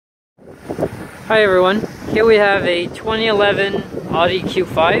Hi everyone, here we have a 2011 Audi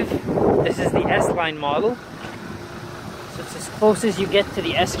Q5. This is the S Line model. So it's as close as you get to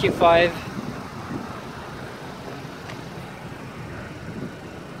the SQ5.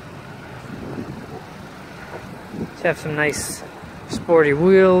 So have some nice sporty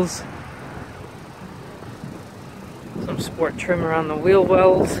wheels. Some sport trim around the wheel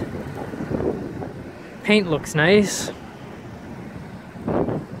wells. Paint looks nice.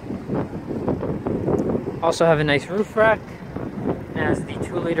 Also have a nice roof rack, and has the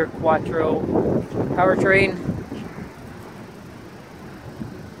 2-liter Quattro powertrain.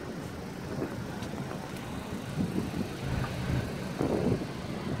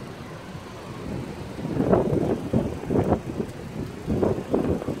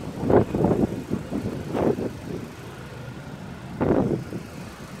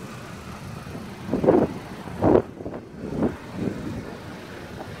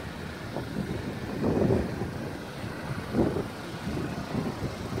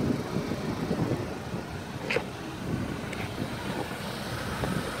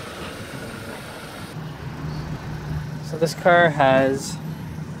 So this car has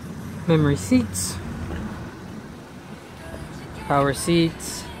memory seats, power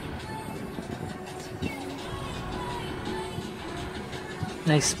seats,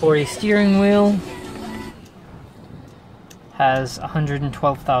 nice sporty steering wheel, has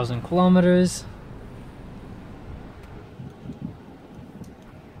 112,000 kilometers.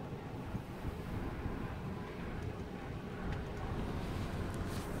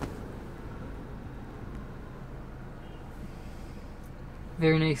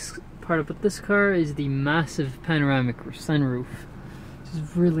 Very nice part about this car is the massive panoramic sunroof, which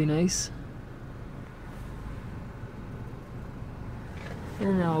is really nice.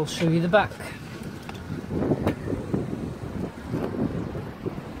 And I'll show you the back.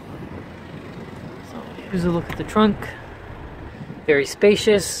 So here's a look at the trunk. Very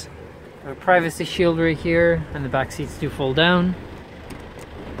spacious. A privacy shield right here, and the back seats do fold down.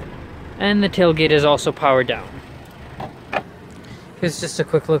 And the tailgate is also powered down. Here's just a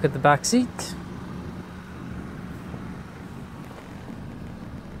quick look at the back seat.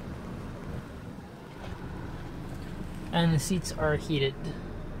 And the seats are heated.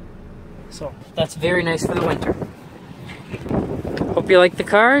 So that's very nice for the winter. Hope you like the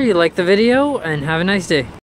car, you like the video, and have a nice day.